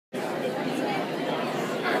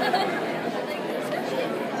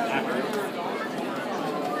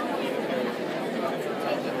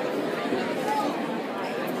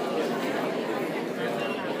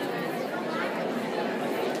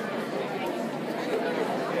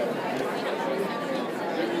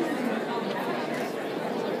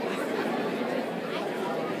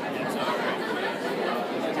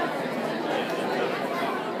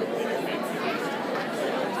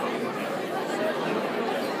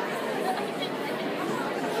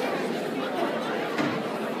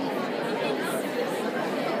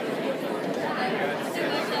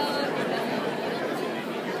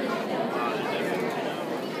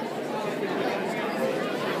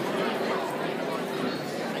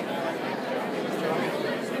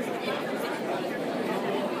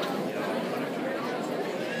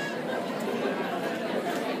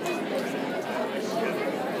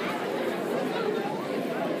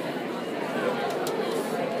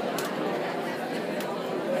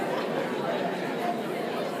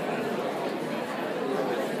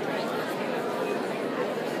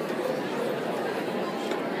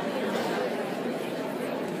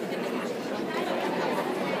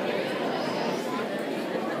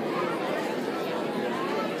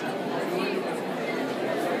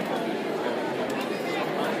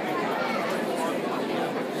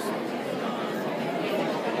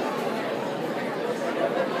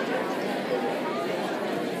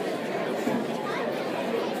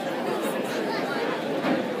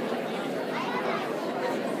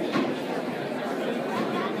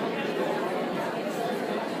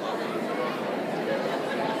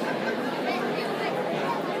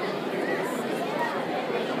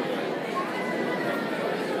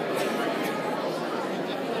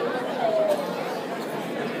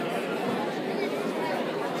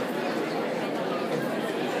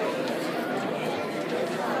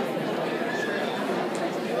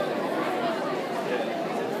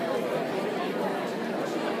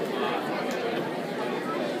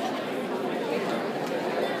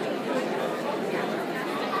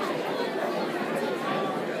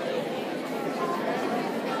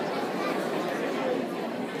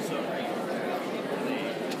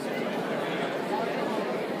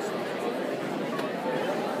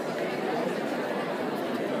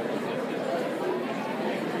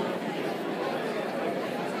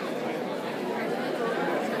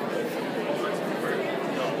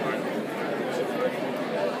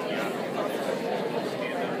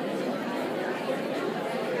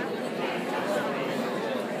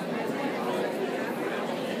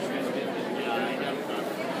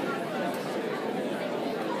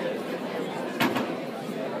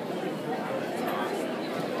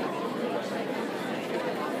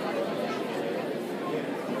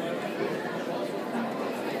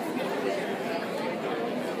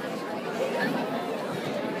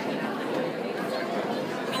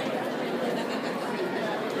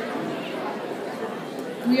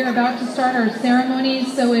We are about to start our ceremony,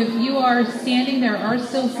 so if you are standing, there are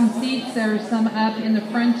still some seats. There are some up in the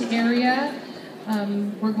front area.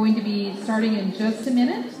 We're going to be starting in just a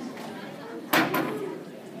minute.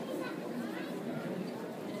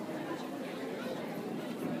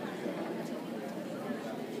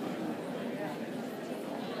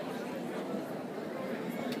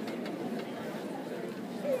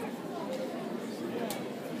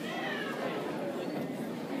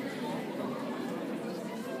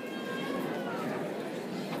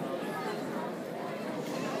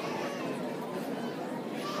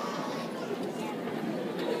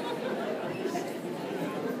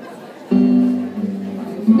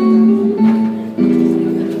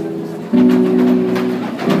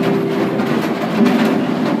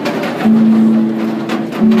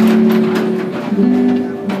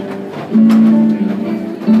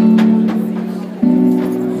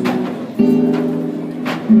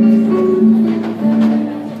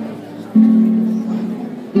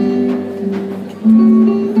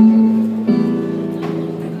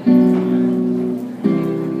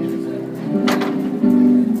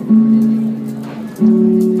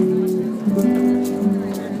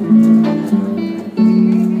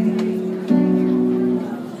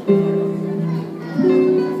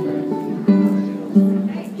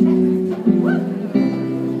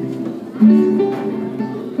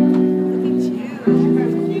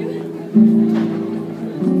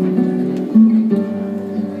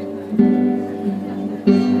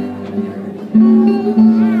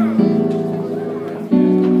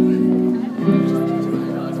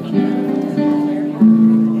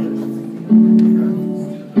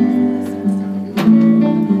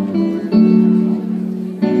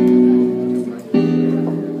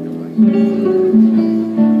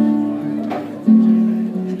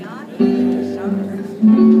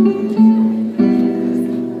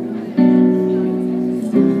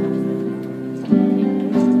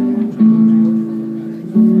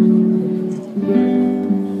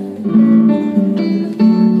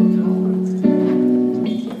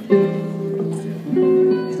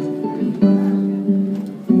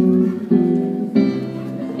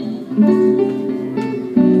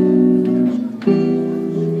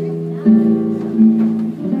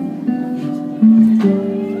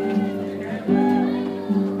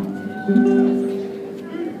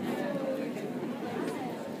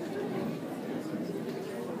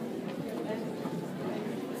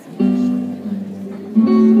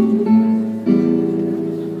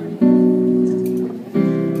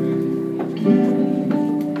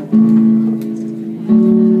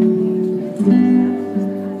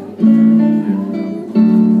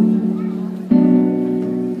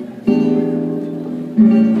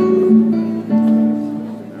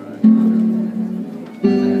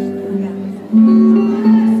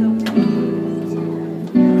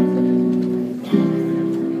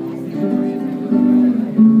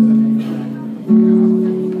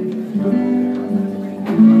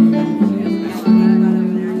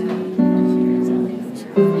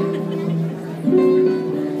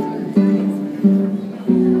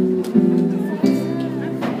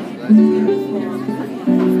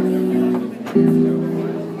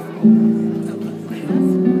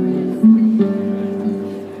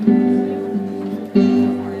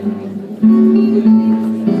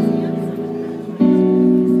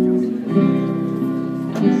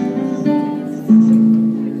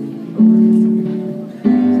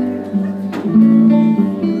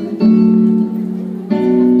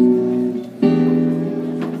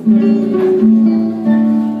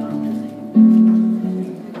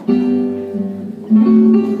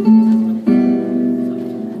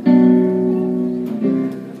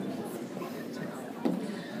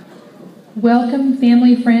 Welcome,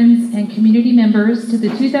 family, friends, and community members to the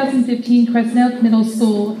 2015 Crescent Oak Middle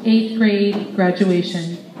School 8th grade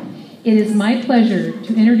graduation. It is my pleasure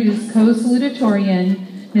to introduce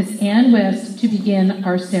co-salutatorian Ms. Ann West to begin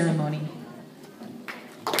our ceremony.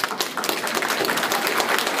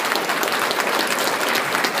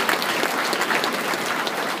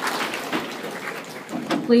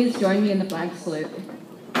 Please join me in the flag salute.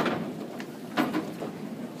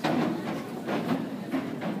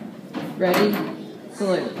 Ready?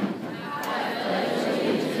 Salute.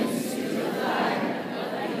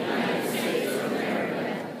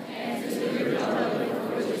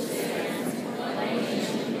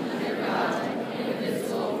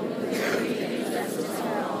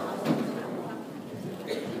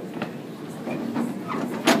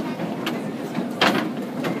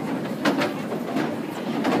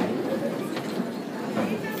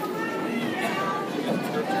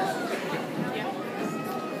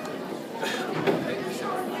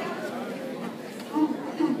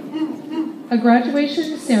 A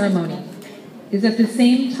graduation ceremony is at the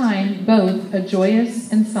same time both a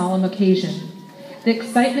joyous and solemn occasion. The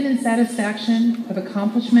excitement and satisfaction of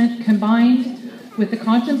accomplishment combined with the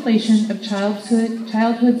contemplation of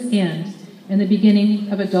childhood's end and the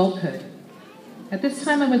beginning of adulthood. At this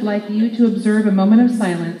time, I would like you to observe a moment of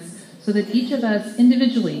silence so that each of us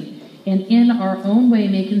individually and in our own way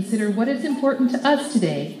may consider what is important to us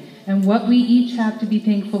today and what we each have to be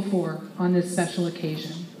thankful for on this special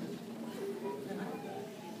occasion.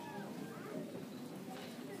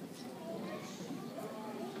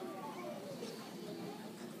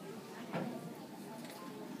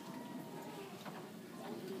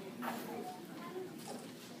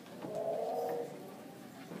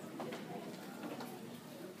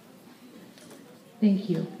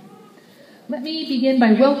 Thank you. Let me begin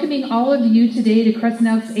by welcoming all of you today to Crescent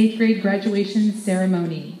Oaks 8th grade graduation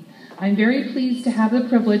ceremony. I'm very pleased to have the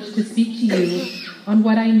privilege to speak to you on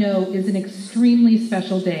what I know is an extremely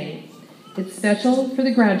special day. It's special for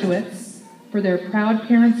the graduates, for their proud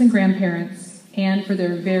parents and grandparents, and for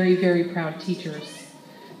their very, very proud teachers.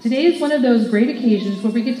 Today is one of those great occasions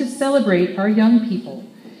where we get to celebrate our young people,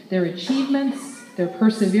 their achievements, their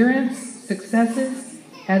perseverance, successes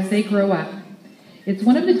as they grow up. It's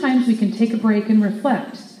one of the times we can take a break and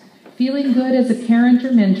reflect, feeling good as a parent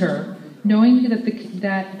or mentor, knowing that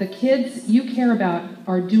the kids you care about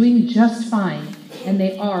are doing just fine and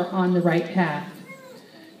they are on the right path.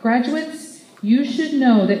 Graduates, you should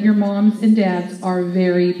know that your moms and dads are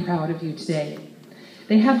very proud of you today.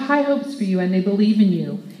 They have high hopes for you and they believe in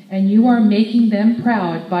you, and you are making them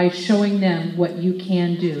proud by showing them what you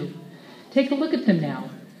can do. Take a look at them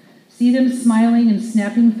now. See them smiling and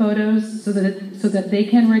snapping photos so that they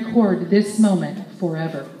can record this moment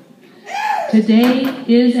forever. Today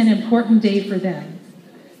is an important day for them.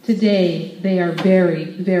 Today, they are very,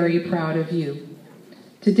 very proud of you.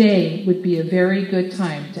 Today would be a very good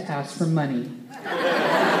time to ask for money.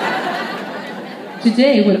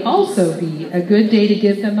 Today would also be a good day to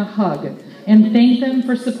give them a hug and thank them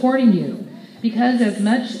for supporting you, because as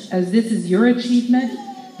much as this is your achievement,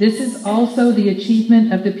 this is also the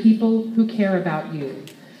achievement of the people who care about you.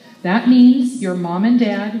 That means your mom and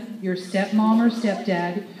dad, your stepmom or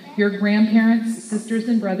stepdad, your grandparents, sisters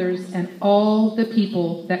and brothers, and all the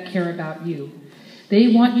people that care about you.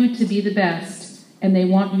 They want you to be the best, and they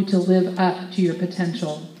want you to live up to your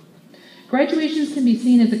potential. Graduations can be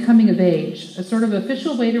seen as a coming of age, a sort of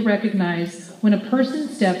official way to recognize when a person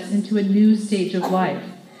steps into a new stage of life.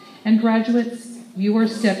 And graduates, you are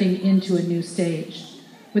stepping into a new stage.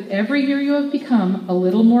 With every year you have become a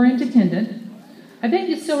little more independent. I bet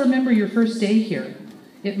you still remember your first day here.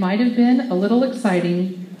 It might have been a little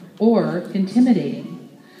exciting or intimidating.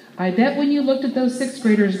 I bet when you looked at those 6th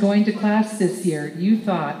graders going to class this year, you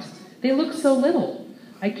thought, they look so little.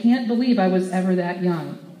 I can't believe I was ever that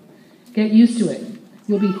young. Get used to it.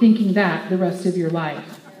 You'll be thinking that the rest of your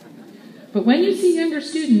life. But when you see younger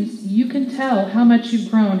students, you can tell how much you've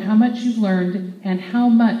grown, how much you've learned, and how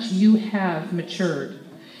much you have matured.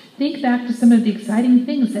 Think back to some of the exciting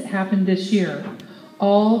things that happened this year,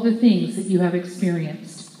 all the things that you have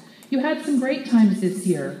experienced. You had some great times this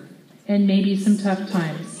year, and maybe some tough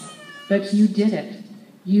times, but you did it.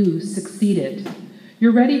 You succeeded.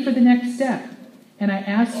 You're ready for the next step, and I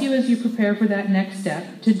ask you as you prepare for that next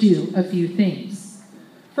step to do a few things.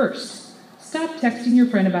 First, stop texting your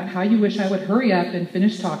friend about how you wish I would hurry up and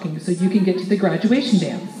finish talking so you can get to the graduation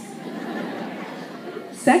dance.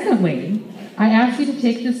 Secondly, I ask you to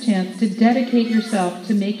take this chance to dedicate yourself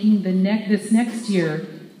to making this next year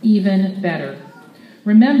even better.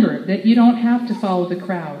 Remember that you don't have to follow the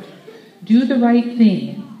crowd. Do the right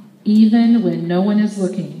thing, even when no one is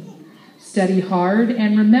looking. Study hard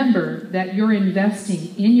and remember that you're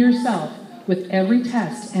investing in yourself with every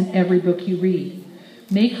test and every book you read.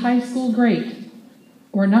 Make high school great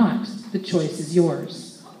or not. The choice is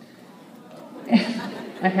yours.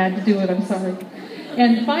 I had to do it, I'm sorry.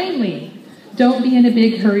 And finally, don't be in a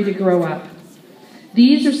big hurry to grow up.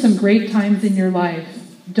 These are some great times in your life.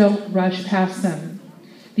 Don't rush past them.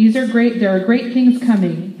 These are great. There are great things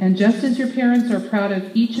coming, and just as your parents are proud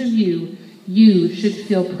of each of you, you should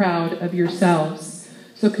feel proud of yourselves.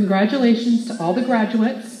 So congratulations to all the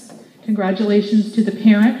graduates, congratulations to the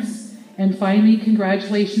parents, and finally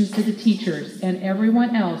congratulations to the teachers and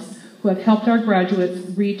everyone else who have helped our graduates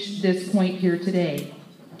reach this point here today.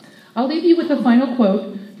 I'll leave you with a final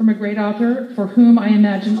quote from a great author for whom I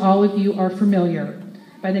imagine all of you are familiar,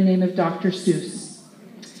 by the name of Dr. Seuss.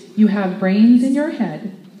 You have brains in your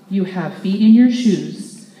head, you have feet in your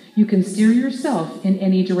shoes, you can steer yourself in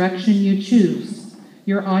any direction you choose.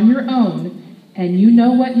 You're on your own, and you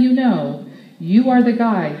know what you know. You are the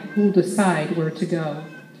guide who will decide where to go.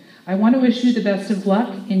 I want to wish you the best of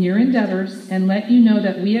luck in your endeavors and let you know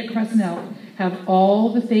that we at Crescent Elk have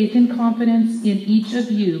all the faith and confidence in each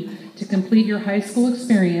of you to complete your high school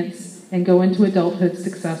experience and go into adulthood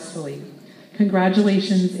successfully.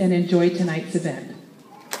 Congratulations and enjoy tonight's event.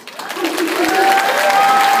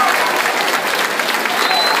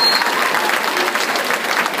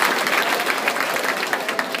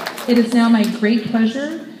 It is now my great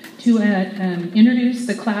pleasure to introduce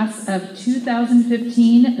the class of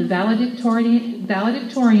 2015 valedictorian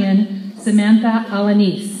Samantha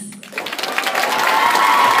Alanis.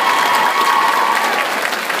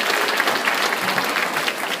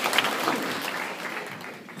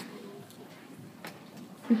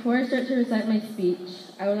 Before I start to recite my speech,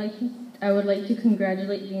 I would like to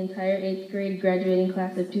congratulate the entire 8th grade graduating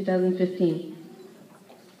class of 2015.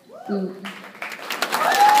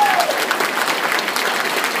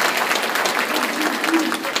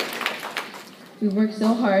 We worked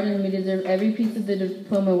so hard and we deserve every piece of the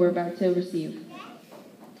diploma we're about to receive.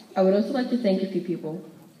 I would also like to thank a few people.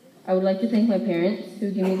 I would like to thank my parents who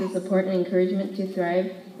give me the support and encouragement to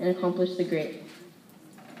thrive and accomplish the great.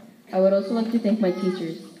 I would also like to thank my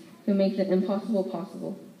teachers who make the impossible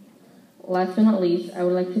possible. Last but not least, I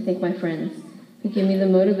would like to thank my friends who give me the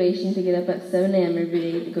motivation to get up at 7 a.m. every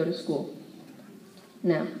day to go to school.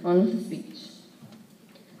 Now, on with the speech.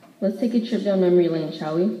 Let's take a trip down memory lane,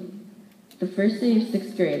 shall we? The first day of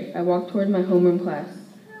 6th grade, I walked toward my homeroom class.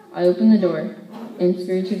 I opened the door and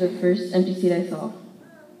scurried to the first empty seat I saw.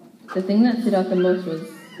 The thing that stood out the most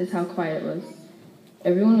is how quiet it was.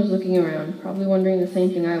 Everyone was looking around, probably wondering the same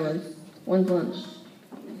thing I was. When's lunch?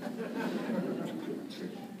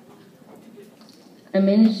 I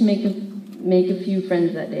managed to make a few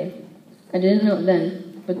friends that day. I didn't know it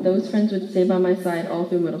then, but those friends would stay by my side all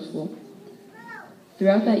through middle school.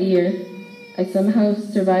 Throughout that year, I somehow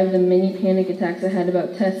survived the many panic attacks I had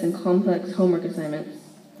about tests and complex homework assignments.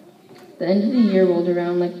 The end of the year rolled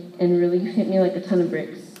around and really hit me like a ton of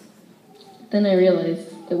bricks. Then I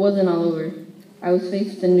realized it wasn't all over. I was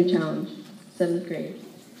faced with a new challenge, 7th grade.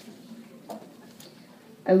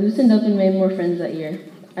 I loosened up and made more friends that year.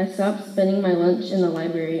 I stopped spending my lunch in the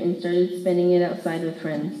library and started spending it outside with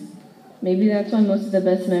friends. Maybe that's why most of the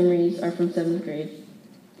best memories are from 7th grade.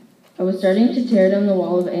 I was starting to tear down the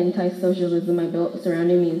wall of anti-socialism I built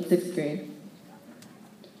surrounding me in 6th grade.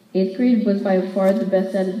 8th grade was by far the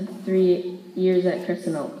best out of the 3 years at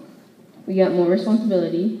Crescent Elk. We got more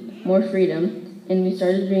responsibility, more freedom, and we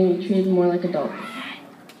started being treated more like adults.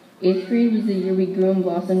 8th grade was the year we grew and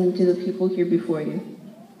blossomed into the people here before you.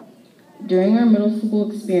 During our middle school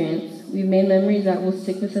experience, we've made memories that will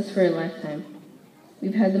stick with us for a lifetime.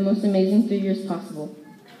 We've had the most amazing 3 years possible.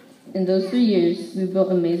 In those 3 years, we've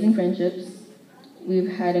built amazing friendships, we've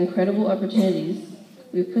had incredible opportunities,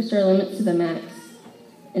 we've pushed our limits to the max,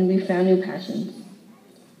 and we've found new passions.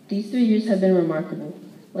 These 3 years have been remarkable.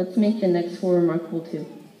 Let's make the next 4 remarkable too.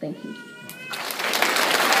 Thank you.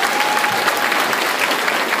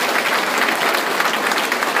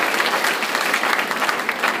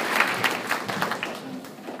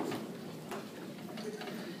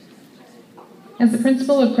 As the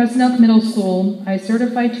principal of Crescent Elk Middle School, I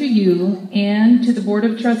certify to you and to the Board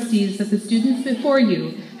of Trustees that the students before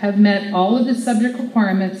you have met all of the subject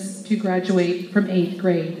requirements to graduate from 8th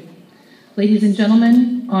grade. Ladies and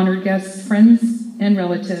gentlemen, honored guests, friends, and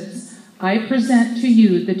relatives, I present to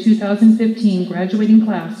you the 2015 graduating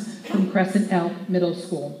class from Crescent Elk Middle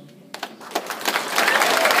School.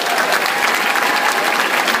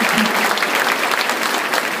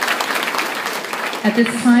 At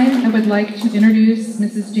this time, I would like to introduce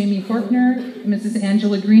Mrs. Jamie Faulkner and Mrs.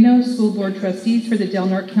 Angela Greeno, School Board Trustees for the Del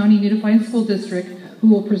Norte County Unified School District, who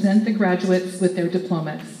will present the graduates with their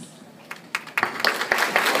diplomas.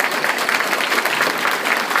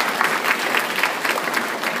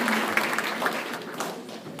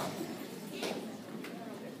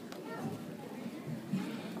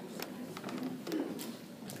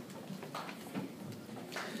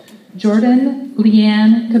 Jordan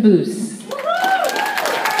Leanne Caboose.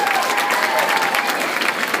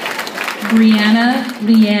 Brianna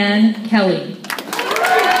Leanne Kelly.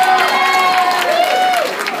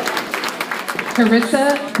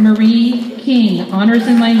 Carissa Marie King, Honors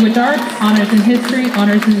in Language Arts, Honors in History,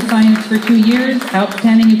 Honors in Science for 2 years,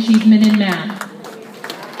 Outstanding Achievement in Math.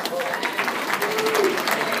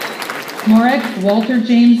 Morek Walter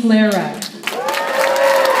James Lara.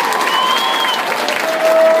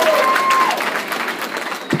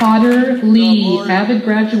 Potter Lee, avid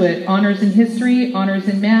graduate, Honors in History, Honors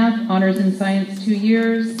in Math, Honors in Science 2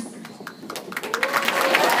 years.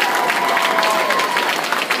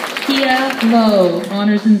 Kia Lowe,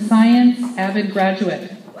 Honors in Science, avid graduate.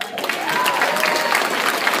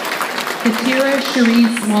 Katira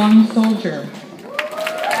Cherise Long Soldier.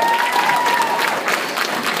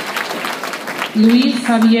 Luis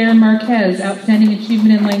Javier Marquez, Outstanding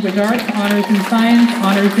Achievement in Language Arts, Honors in Science,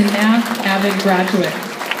 Honors in Math, avid graduate.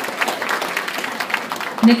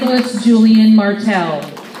 Nicholas Julian Martell.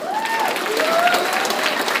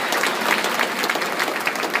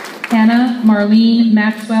 Hannah Marlene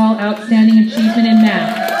Maxwell, Outstanding Achievement in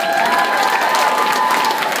Math.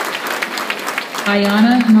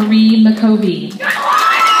 Ayana Marie McCovey.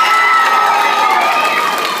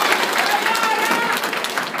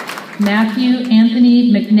 Matthew Anthony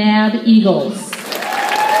McNabb Eagles.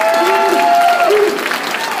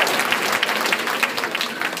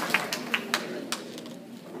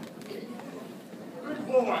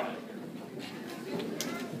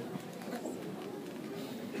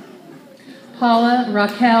 Paula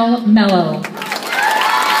Raquel Mello.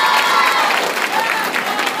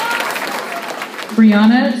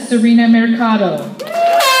 Brianna Serena Mercado.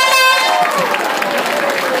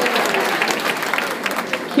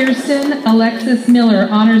 Kirsten Alexis Miller,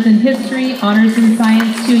 Honors in History, Honors in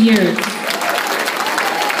Science, 2 years.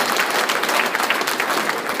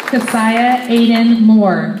 Kasaya Aiden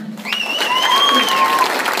Moore.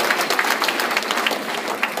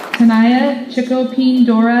 Tanaya Chicopine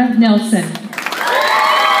Dora Nelson.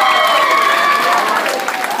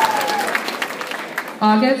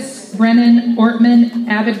 August Brennan Ortman,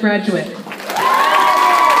 avid graduate.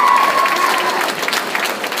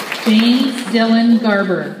 James Dylan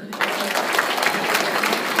Garber.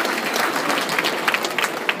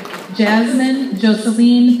 Jasmine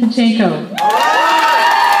Jocelyn Pachenko.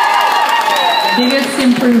 Biggest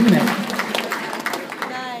improvement.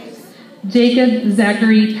 Nice. Jacob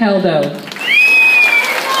Zachary Peldo.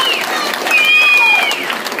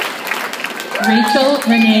 Rachel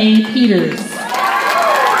Renee Peters.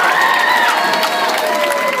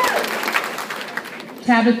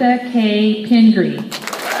 Tabitha K. Pingree.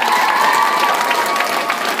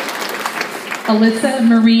 Alyssa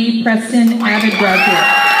Marie Preston, avid graduate.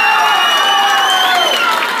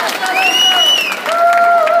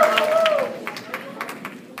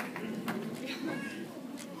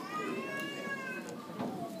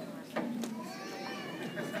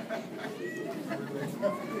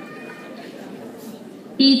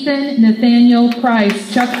 Ethan Nathaniel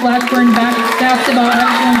Price, Chuck Blackburn Basketball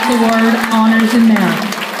Excellence Award, Honors in Math.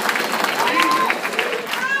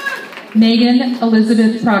 Megan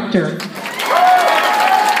Elizabeth Proctor.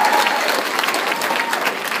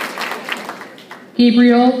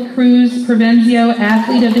 Gabriel Cruz Provenzio,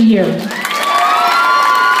 Athlete of the Year.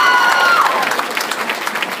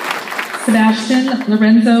 Sebastian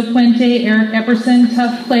Lorenzo Puente, Eric Epperson,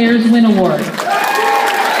 Tough Players Win Award.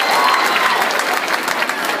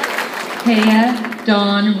 Kaya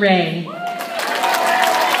Dawn Ray.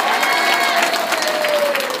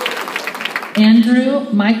 Andrew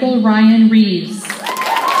Michael Ryan Reeves.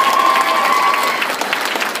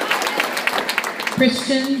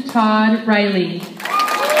 Christian Todd Riley.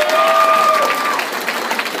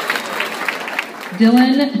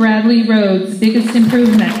 Dylan Bradley Rhodes, biggest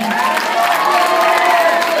improvement.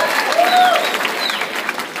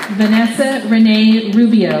 Vanessa Renee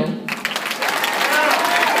Rubio.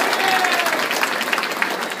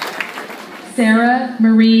 Sarah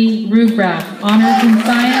Marie Rugraff, Honors in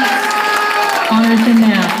Science, Honors in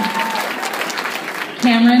Math.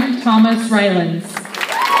 Cameron Thomas Rylands.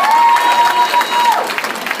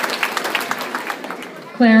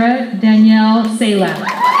 Clara Danielle Sela.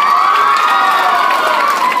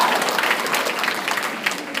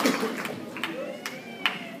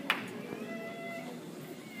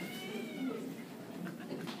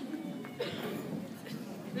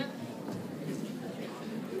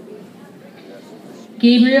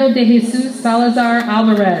 Gabriel de Jesus Salazar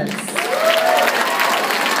Alvarez.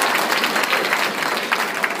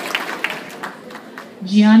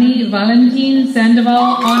 Gianni Valentin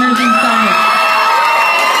Sandoval, Honors in Science.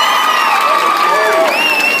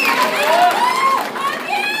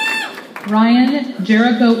 Ryan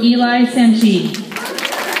Jericho Eli Sanchi.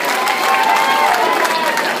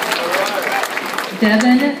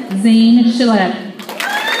 Devin Zane Shillette.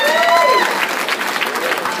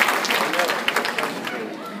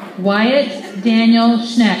 Wyatt Daniel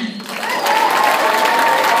Schneck.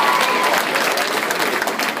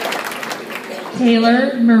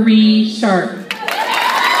 Taylor Marie Sharp.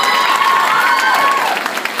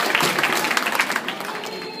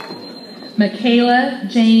 Michaela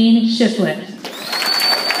Jane Shiflett.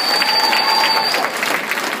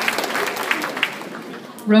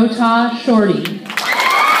 Rota Shorty.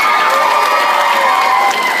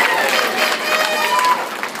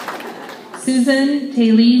 Susan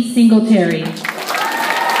Taylor Singletary.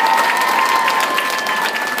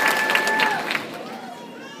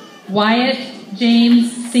 Wyatt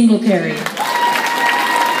James Singletary.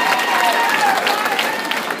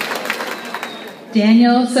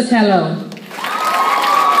 Daniel Sotelo.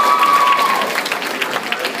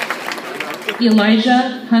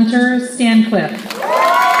 Elijah Hunter Stancliffe.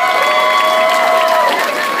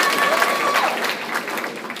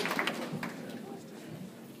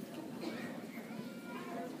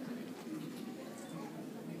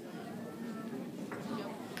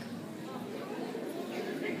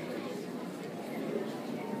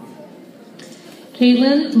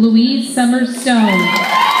 Caitlin Louise Summers Stone.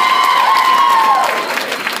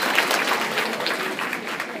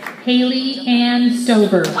 Haley Ann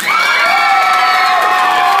Stover.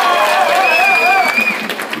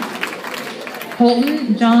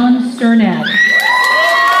 Colton John Sternad.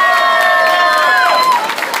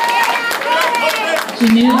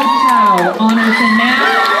 Janu Chow, honors in math,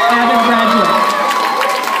 avid graduate.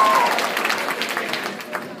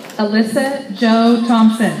 Alyssa Jo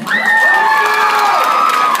Thompson.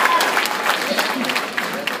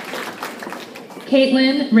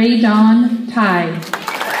 Caitlin Ray Dawn Ty.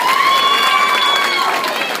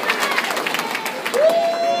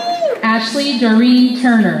 Ashley Doreen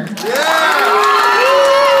Turner.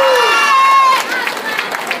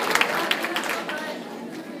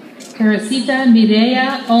 Teresita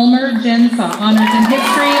Mireya Ulmer Jensa, honors in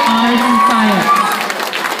history, honors in science.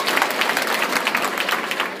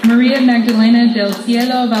 Maria Magdalena del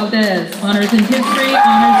Cielo Valdez, honors in history,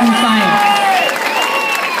 honors in science.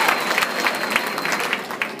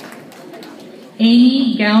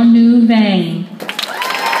 Amy Gao Nu Vang.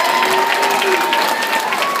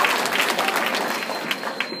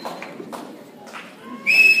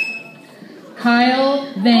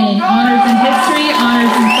 Kyle Vang, honors in history,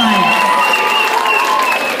 honors in science.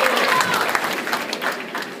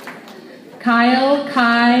 Kyle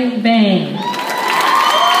Kai Vang.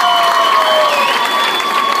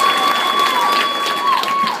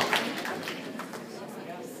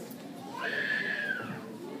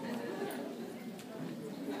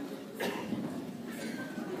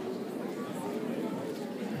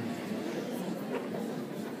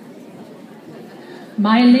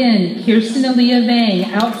 Mai Lin, Kirsten Aaliyah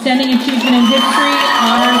Vang, outstanding achievement in history,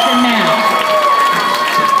 honors in math.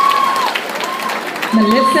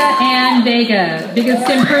 Melissa Ann Vega, biggest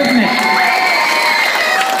improvement.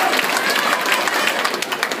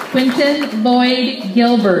 Quinton Lloyd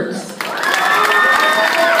Gilbert.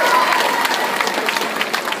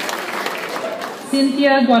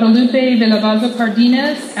 Cynthia Guadalupe Villalbazo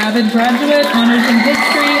Cardenas, avid graduate, honors in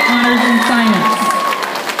history, honors in science.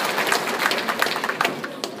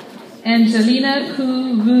 Angelina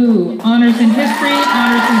Ku Vu, honors in history,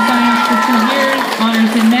 honors in science for 2 years,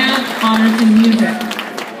 honors in math, honors in music.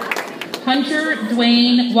 Hunter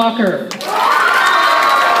Dwayne Walker.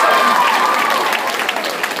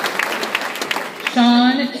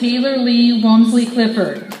 Sean Taylor Lee Walmsley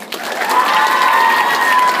Clifford.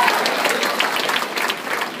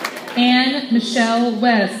 Anne Michelle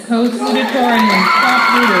West, co-salutatorian, top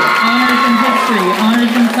leader, honors in history,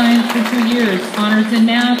 honors in science for 2 years, honors in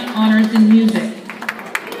math, honors in music.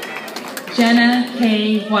 Jenna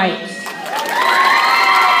K. White.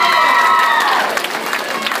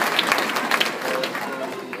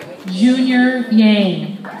 Junior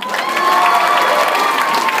Yang.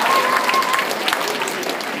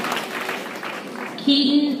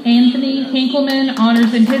 Keaton Anthony Hinkleman,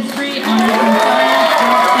 honors in history, honors in science,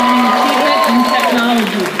 outstanding achievement in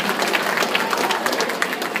technology.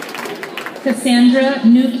 Cassandra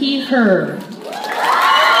Nuki Herr.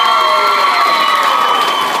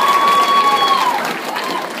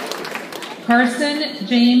 Carson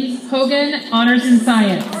James Hogan, honors in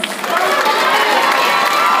science.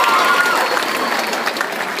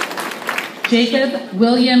 Jacob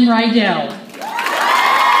William Rydell.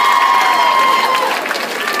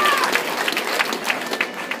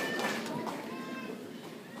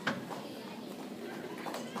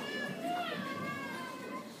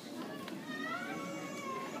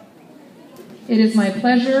 It is my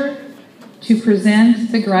pleasure to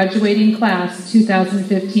present the graduating class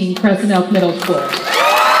 2015 Crescent Elk Middle School.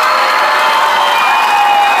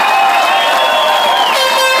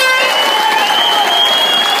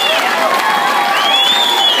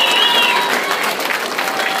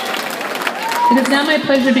 It is now my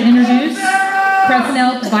pleasure to introduce Crescent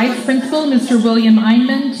Elk Vice Principal, Mr. William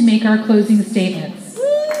Einman, to make our closing statements.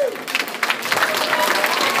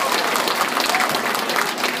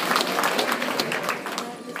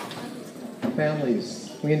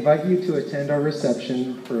 Families, We invite you to attend our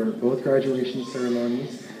reception for both graduation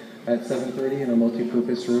ceremonies at 7:30 in a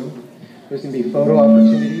multi-purpose room. There's going to be photo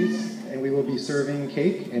opportunities, and we will be serving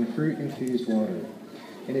cake and fruit-infused water.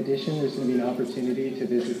 In addition, there's going to be an opportunity to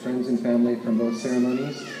visit friends and family from both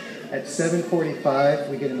ceremonies. At 7:45,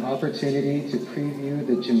 we get an opportunity to preview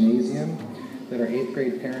the gymnasium that our 8th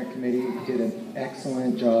grade parent committee did an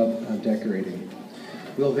excellent job of decorating.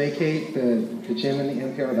 We'll vacate the gym and the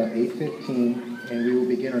MPR about 8:15, and we will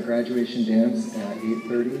begin our graduation dance at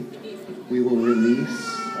 8:30. We will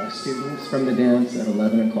release our students from the dance at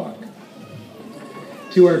 11 o'clock.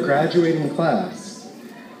 To our graduating class,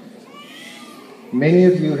 many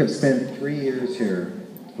of you have spent 3 years here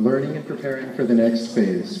learning and preparing for the next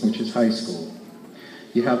phase, which is high school.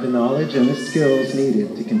 You have the knowledge and the skills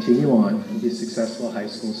needed to continue on and be successful high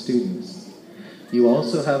school students. You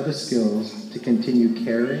also have the skills to continue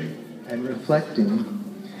caring and reflecting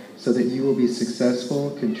so that you will be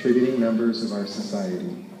successful contributing members of our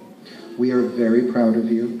society. We are very proud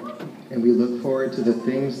of you, and we look forward to the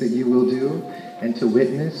things that you will do and to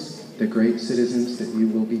witness the great citizens that you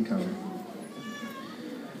will become.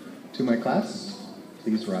 To my class,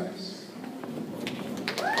 please rise.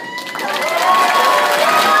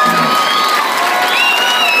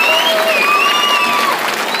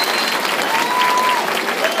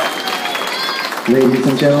 Ladies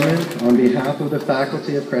and gentlemen, on behalf of the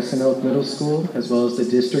faculty of Crescent Oak Middle School, as well as the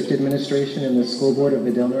district administration and the school board of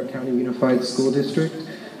the Del Norte County Unified School District,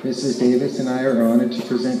 Mrs. Davis and I are honored to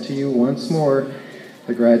present to you once more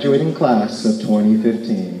the graduating class of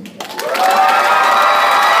 2015.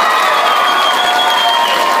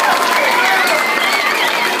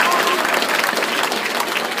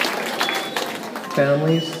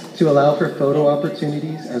 Families, to allow for photo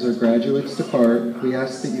opportunities as our graduates depart, we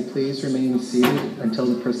ask that you please remain seated until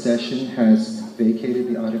the procession has vacated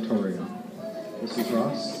the auditorium. Mrs.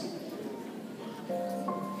 Ross?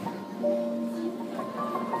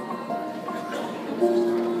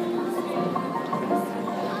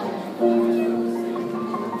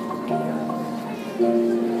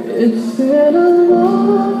 It's been a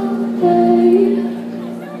long day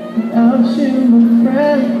without you, my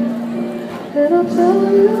friend. And I'll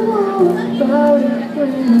tell you all about it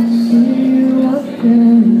when I see you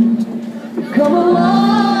again. We've come a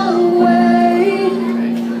long way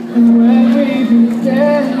from where we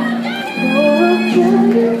began. Oh, I'll tell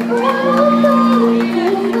you all about it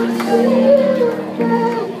when I see you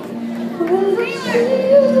again. When I see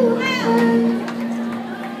you again.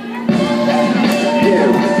 Yeah,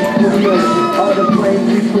 all the planes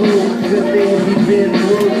we flew, good things we've been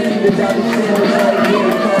through. The doctor standing right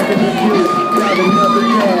here talking to you. Another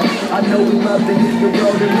cab. I know we love to hit the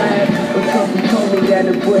road and laugh, but something told me that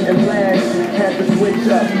it wouldn't last. Had to switch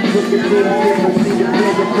up, look at things different, see the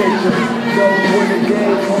bigger picture. Those were the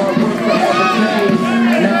days, hard work forever changed.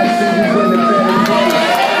 Now I see you in a better place.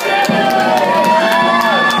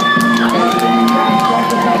 Talk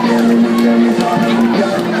about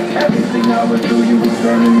everything I went through, you were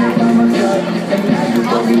standing there by my side. And now you're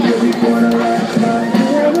talking to me for the last time.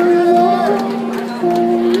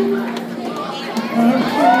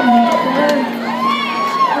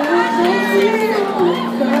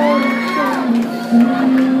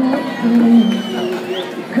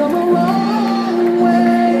 Come a long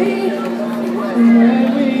way from where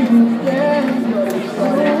we began. So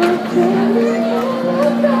I'll tell you all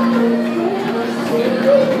about it when I see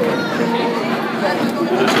you.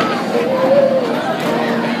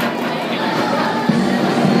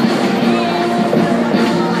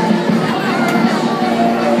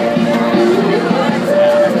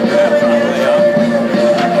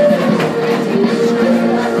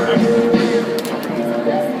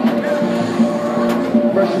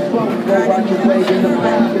 Watch your way in the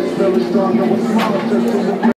back.